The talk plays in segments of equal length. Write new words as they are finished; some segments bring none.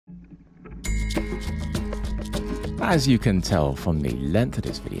As you can tell from the length of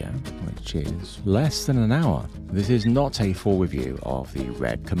this video, which is less than an hour, this is not a full review of the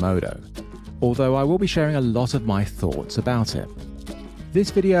RED Komodo, although I will be sharing a lot of my thoughts about it.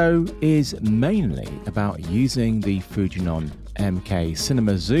 This video is mainly about using the Fujinon MK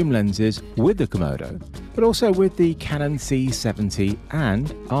Cinema zoom lenses with the Komodo, but also with the Canon C70 and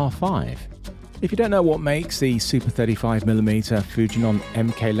R5. If you don't know what makes the Super 35mm Fujinon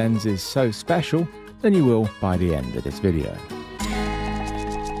MK lenses so special, then you will by the end of this video.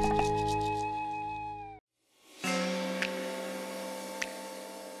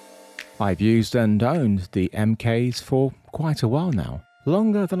 I've used and owned the MKs for quite a while now,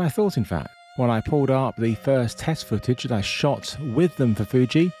 longer than I thought in fact. When I pulled up the first test footage that I shot with them for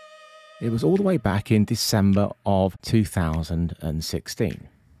Fuji, it was all the way back in December of 2016.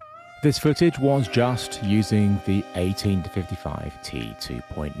 This footage was just using the 18-55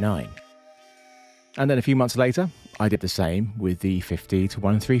 t2.9. And then a few months later, I did the same with the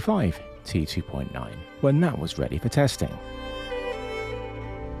 50-135 t2.9 when that was ready for testing.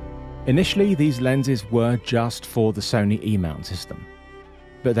 Initially, these lenses were just for the Sony E-mount system,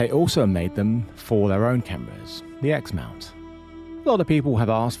 but they also made them for their own cameras, the X-mount. A lot of people have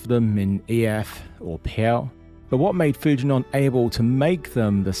asked for them in EF or PL, but what made Fujinon able to make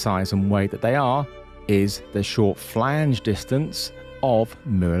them the size and weight that they are is the short flange distance of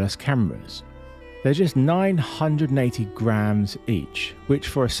mirrorless cameras. They're just 980 grams each, which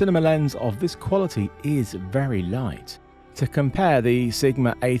for a cinema lens of this quality is very light. To compare, the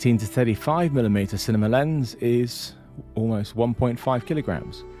Sigma 18-35mm cinema lens is almost 1.5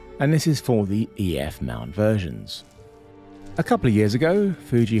 kilograms, and this is for the EF mount versions. A couple of years ago,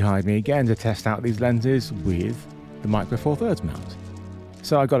 Fuji hired me again to test out these lenses with the Micro Four Thirds mount.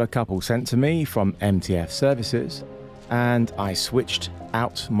 So I got a couple sent to me from MTF Services, and I switched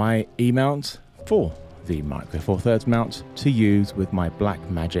out my E-mount for the Micro Four Thirds mount to use with my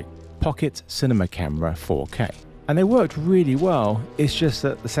Blackmagic Pocket Cinema Camera 4K. And they worked really well. It's just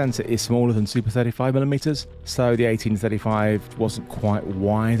that the sensor is smaller than Super 35mm, so the 18-35 wasn't quite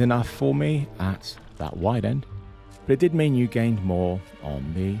wide enough for me at that wide end, but it did mean you gained more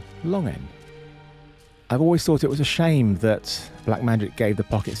on the long end. I've always thought it was a shame that Blackmagic gave the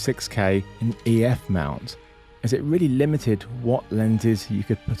Pocket 6K an EF mount, as it really limited what lenses you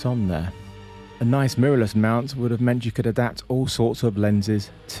could put on there. A nice mirrorless mount would have meant you could adapt all sorts of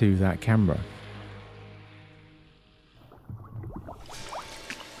lenses to that camera.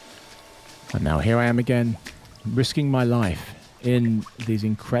 And now here I am again, risking my life in these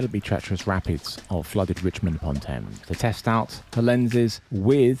incredibly treacherous rapids of flooded Richmond upon Thames to test out the lenses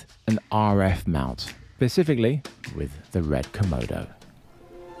with an RF mount, specifically with the RED Komodo.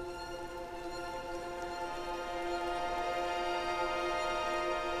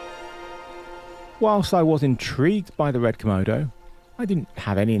 Whilst I was intrigued by the RED Komodo, I didn't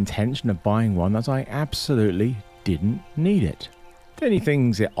have any intention of buying one as I absolutely didn't need it. The only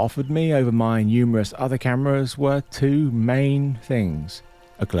things it offered me over my numerous other cameras were two main things: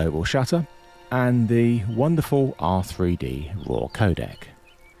 a global shutter and the wonderful R3D RAW codec.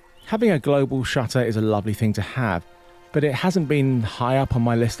 Having a global shutter is a lovely thing to have, but it hasn't been high up on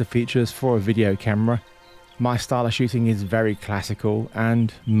my list of features for a video camera. My style of shooting is very classical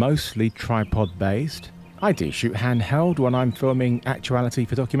and mostly tripod based. I do shoot handheld when I'm filming actuality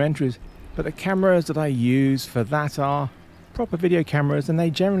for documentaries, but the cameras that I use for that are proper video cameras, and they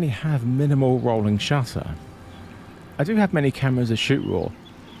generally have minimal rolling shutter. I do have many cameras that shoot RAW,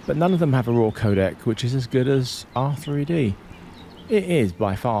 but none of them have a RAW codec which is as good as R3D. It is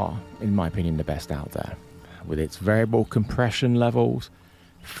by far, in my opinion, the best out there, with its variable compression levels,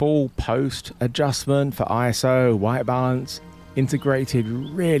 full post adjustment for ISO, white balance, integrated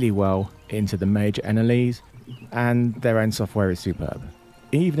really well into the major NLEs, and their end software is superb.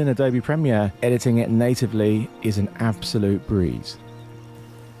 Even in Adobe Premiere, editing it natively is an absolute breeze.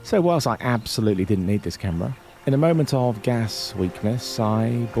 So whilst I absolutely didn't need this camera, in a moment of gas weakness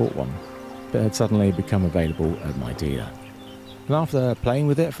I bought one, but it had suddenly become available at my dealer. And after playing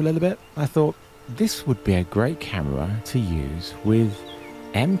with it for a little bit, I thought this would be a great camera to use with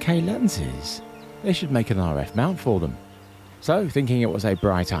MK lenses. They should make an RF mount for them. So, thinking it was a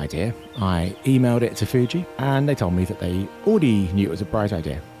bright idea, I emailed it to Fuji, and they told me that they already knew it was a bright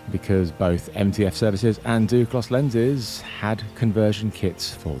idea because both MTF Services and Duclos Lenses had conversion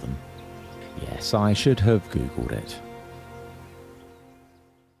kits for them. Yes, I should have Googled it.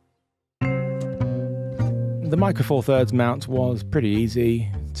 The Micro Four Thirds mount was pretty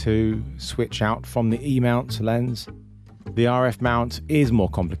easy to switch out from the E-mount lens. The RF mount is more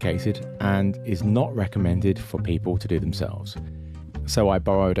complicated and is not recommended for people to do themselves. so I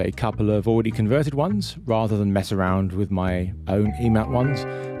borrowed a couple of already converted ones rather than mess around with my own E-mount ones,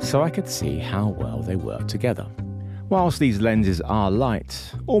 so I could see how well they work together. Whilst these lenses are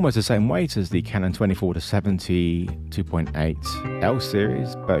light, almost the same weight as the Canon 24-70 2.8 L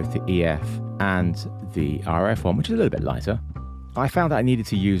series, both the EF and the RF one, which is a little bit lighter, I found that I needed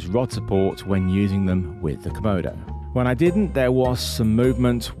to use rod support when using them with the Komodo. When I didn't, there was some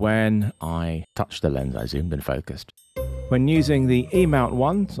movement when I touched the lens I zoomed and focused. When using the E-mount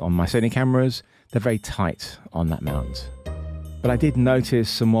ones on my Sony cameras, they're very tight on that mount. But I did notice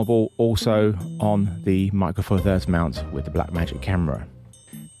some wobble also on the Micro Four Thirds mount with the Blackmagic camera.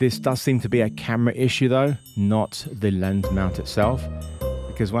 This does seem to be a camera issue though, not the lens mount itself,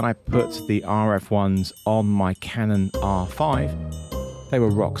 because when I put the RF ones on my Canon R5, they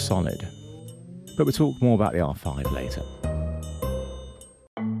were rock solid. But we'll talk more about the R5 later.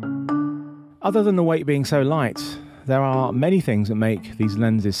 Other than the weight being so light, there are many things that make these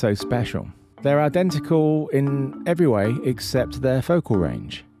lenses so special. They're identical in every way except their focal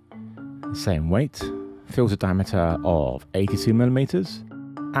range. The same weight, filter diameter of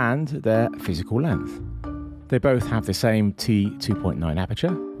 82mm, and their physical length. They both have the same t2.9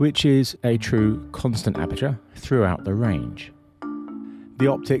 aperture, which is a true constant aperture throughout the range. The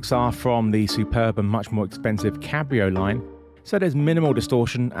optics are from the superb and much more expensive Cabrio line, so there's minimal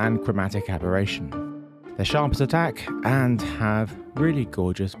distortion and chromatic aberration. They're sharp as a tack and have really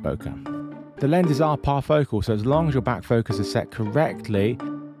gorgeous bokeh. The lenses are parfocal, so as long as your back focus is set correctly,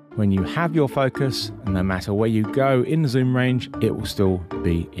 when you have your focus, and no matter where you go in the zoom range, it will still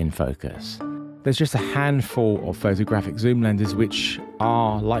be in focus. There's just a handful of photographic zoom lenses which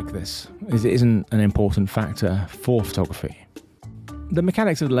are like this, as it isn't an important factor for photography. The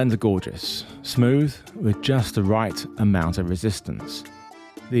mechanics of the lens are gorgeous, smooth, with just the right amount of resistance.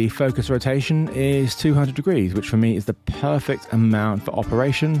 The focus rotation is 200 degrees, which for me is the perfect amount for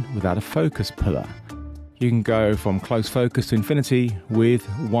operation without a focus puller. You can go from close focus to infinity with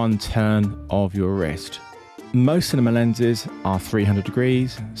one turn of your wrist. Most cinema lenses are 300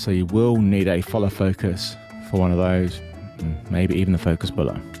 degrees, so you will need a follow focus for one of those, maybe even the focus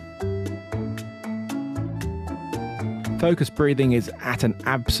puller. Focus breathing is at an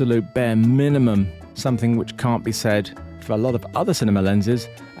absolute bare minimum, something which can't be said for a lot of other cinema lenses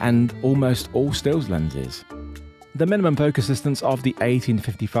and almost all stills lenses. The minimum focus distance of the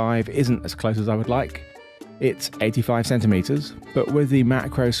 18-55 isn't as close as I would like. It's 85 centimeters, but with the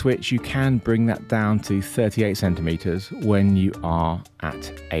macro switch you can bring that down to 38 centimeters when you are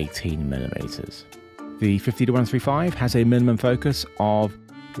at 18 millimeters. The 50-135 has a minimum focus of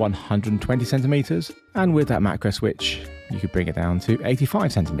 120 centimeters, and with that macro switch you could bring it down to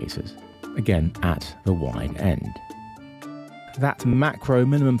 85 centimeters, again at the wide end. That macro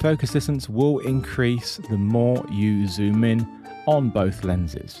minimum focus distance will increase the more you zoom in on both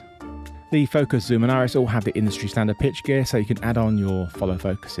lenses. The focus, zoom and iris all have the industry standard pitch gear, so you can add on your follow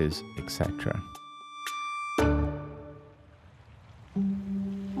focuses, etc.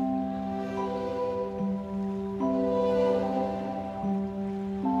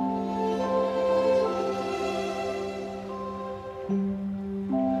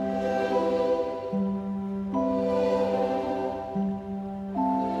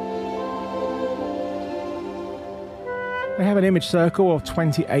 They have an image circle of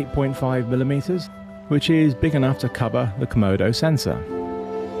 28.5mm, which is big enough to cover the Komodo sensor.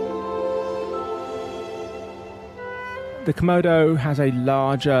 The Komodo has a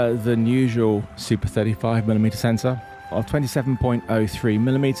larger than usual Super 35mm sensor of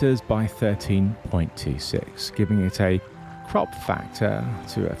 27.03mm by 13.26, giving it a crop factor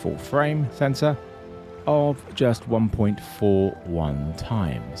to a full frame sensor of just 1.41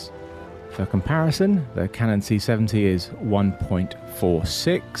 times. For comparison, the Canon C70 is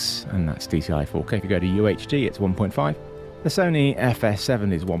 1.46, and that's DCI 4K. If you go to UHD, it's 1.5. The Sony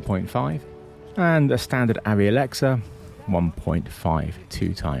FS7 is 1.5, and a standard ARRI Alexa,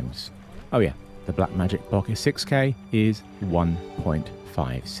 1.52 times. Oh yeah, the Blackmagic Pocket 6K is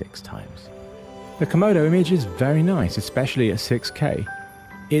 1.56 times. The Komodo image is very nice, especially at 6K.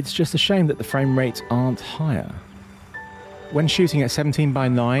 It's just a shame that the frame rates aren't higher. When shooting at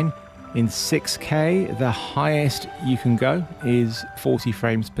 17:9, in 6K, the highest you can go is 40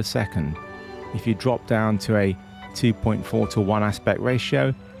 frames per second. If you drop down to a 2.4:1 aspect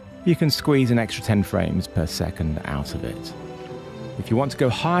ratio, you can squeeze an extra 10 frames per second out of it. If you want to go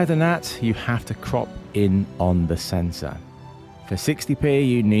higher than that, you have to crop in on the sensor. For 60p,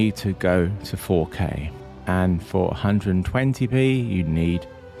 you need to go to 4K, and for 120p, you need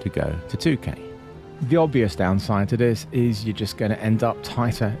to go to 2K. The obvious downside to this is you're just going to end up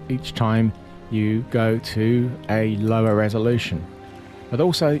tighter each time you go to a lower resolution. but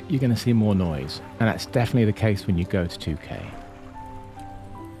also you're going to see more noise, and that's definitely the case when you go to 2K.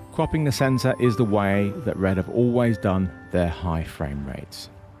 Cropping the sensor is the way that RED have always done their high frame rates.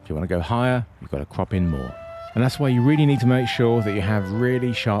 If you want to go higher, you've got to crop in more. And that's why you really need to make sure that you have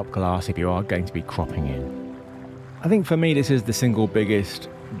really sharp glass if you are going to be cropping in. I think for me this is the single biggest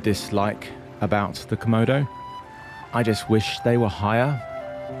dislike about the Komodo. I just wish they were higher.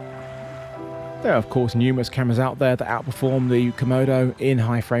 There are of course numerous cameras out there that outperform the Komodo in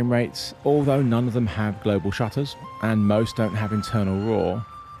high frame rates, although none of them have global shutters and most don't have internal RAW,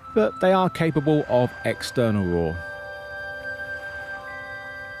 but they are capable of external RAW.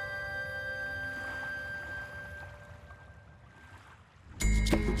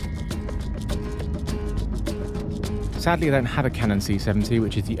 Sadly, I don't have a Canon C70,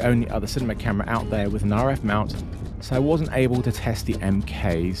 which is the only other cinema camera out there with an RF mount, so I wasn't able to test the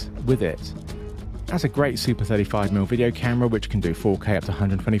MKs with it. Has a great Super 35mm video camera which can do 4K up to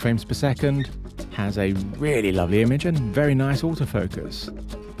 120 frames per second, has a really lovely image and very nice autofocus.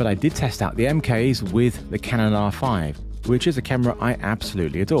 But I did test out the MKs with the Canon R5, which is a camera I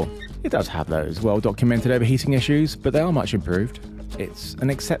absolutely adore. It does have those well-documented overheating issues, but they are much improved. It's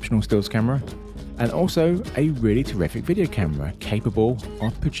an exceptional stills camera, and also a really terrific video camera capable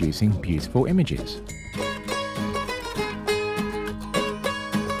of producing beautiful images.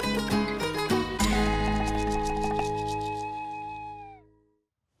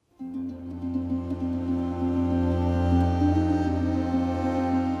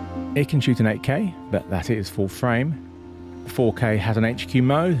 It can shoot in 8K, but that is full frame. 4K has an HQ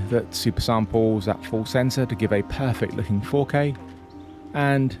mode that super samples that full sensor to give a perfect looking 4K,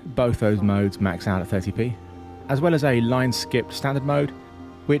 and both those modes max out at 30p, as well as a line skipped standard mode,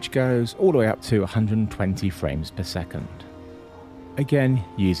 which goes all the way up to 120 frames per second. Again,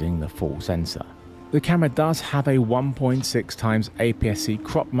 using the full sensor. The camera does have a 1.6x APS-C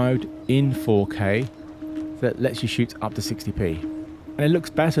crop mode in 4K that lets you shoot up to 60p. And it looks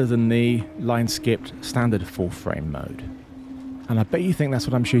better than the line skipped standard full frame mode. And I bet you think that's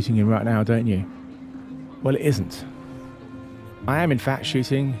what I'm shooting in right now, don't you? Well, it isn't. I am in fact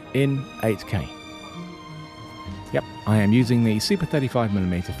shooting in 8K. Yep, I am using the Super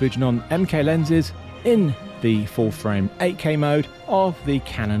 35mm Fujinon MK lenses in the full frame 8K mode of the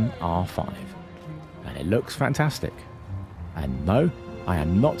Canon R5. And it looks fantastic. And no, I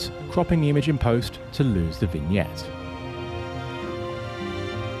am not cropping the image in post to lose the vignette.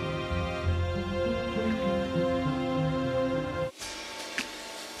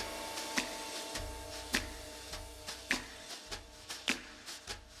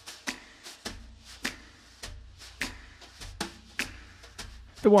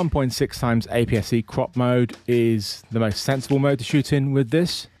 The 1.6x APS-C crop mode is the most sensible mode to shoot in with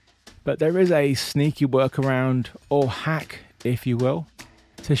this, but there is a sneaky workaround, or hack if you will,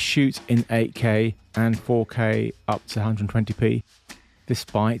 to shoot in 8K and 4K up to 120p,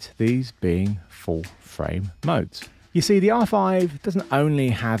 despite these being full frame modes. You see, the R5 doesn't only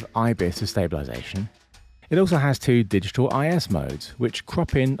have IBIS for stabilization, it also has two digital IS modes, which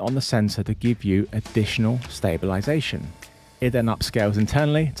crop in on the sensor to give you additional stabilization. It then upscales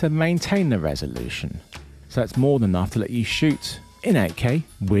internally to maintain the resolution, so it's more than enough to let you shoot in 8K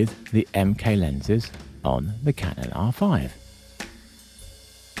with the MK lenses on the Canon R5.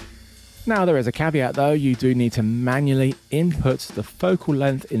 Now there is a caveat though, you do need to manually input the focal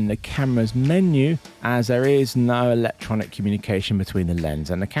length in the camera's menu, as there is no electronic communication between the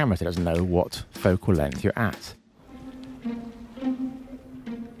lens and the camera, so it doesn't know what focal length you're at.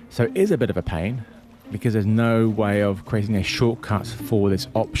 So it is a bit of a pain, because there's no way of creating a shortcut for this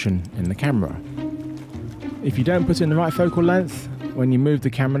option in the camera. If you don't put in the right focal length, when you move the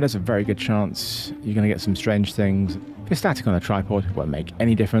camera, there's a very good chance you're going to get some strange things. If you're static on a tripod, it won't make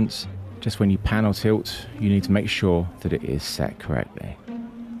any difference. Just when you pan or tilt, you need to make sure that it is set correctly.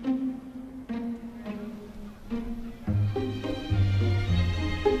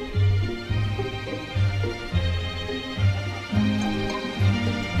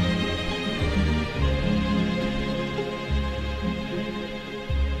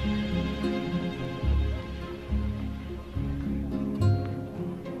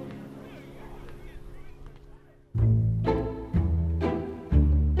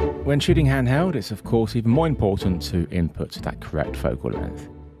 When shooting handheld, it's of course even more important to input that correct focal length.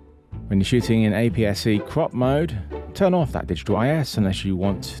 When you're shooting in APS-C crop mode, turn off that digital IS unless you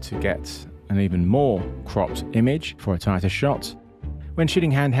want to get an even more cropped image for a tighter shot. When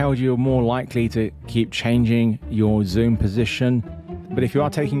shooting handheld, you're more likely to keep changing your zoom position, but if you are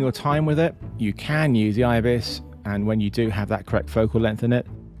taking your time with it, you can use the IBIS, and when you do have that correct focal length in it,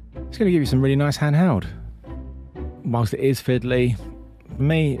 it's going to give you some really nice handheld. Whilst it is fiddly, For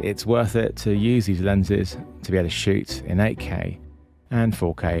me, it's worth it to use these lenses to be able to shoot in 8K and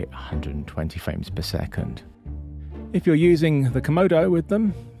 4K 120 frames per second. If you're using the Komodo with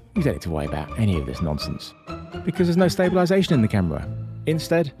them, you don't need to worry about any of this nonsense, because there's no stabilization in the camera.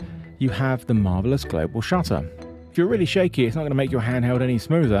 Instead, you have the marvelous global shutter. If you're really shaky, it's not going to make your handheld any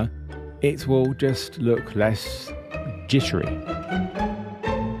smoother. It will just look less jittery.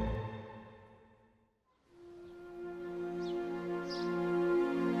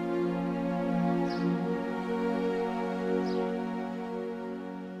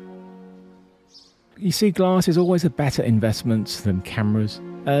 You see, glass is always a better investment than cameras,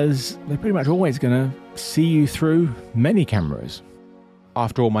 as they're pretty much always going to see you through many cameras.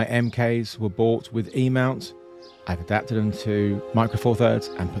 After all my MKs were bought with E-mounts, I've adapted them to Micro Four Thirds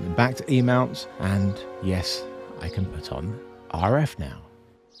and put them back to E-mounts, and yes, I can put on RF now.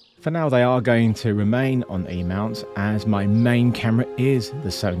 For now, they are going to remain on E-mounts, as my main camera is the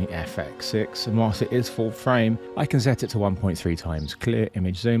Sony FX6, and whilst it is full frame, I can set it to 1.3 times clear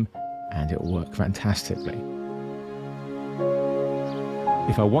image zoom, and it will work fantastically.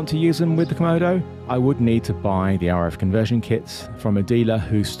 If I want to use them with the Komodo, I would need to buy the RF conversion kits from a dealer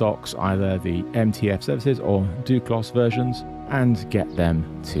who stocks either the MTF services or Duclos versions, and get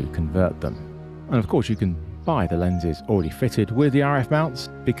them to convert them. And of course, you can buy the lenses already fitted with the RF mounts,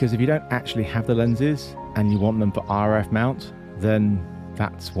 because if you don't actually have the lenses and you want them for RF mount, then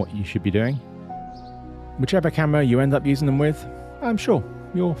that's what you should be doing. Whichever camera you end up using them with, I'm sure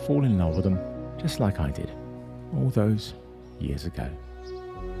you'll fall in love with them, just like I did all those years ago.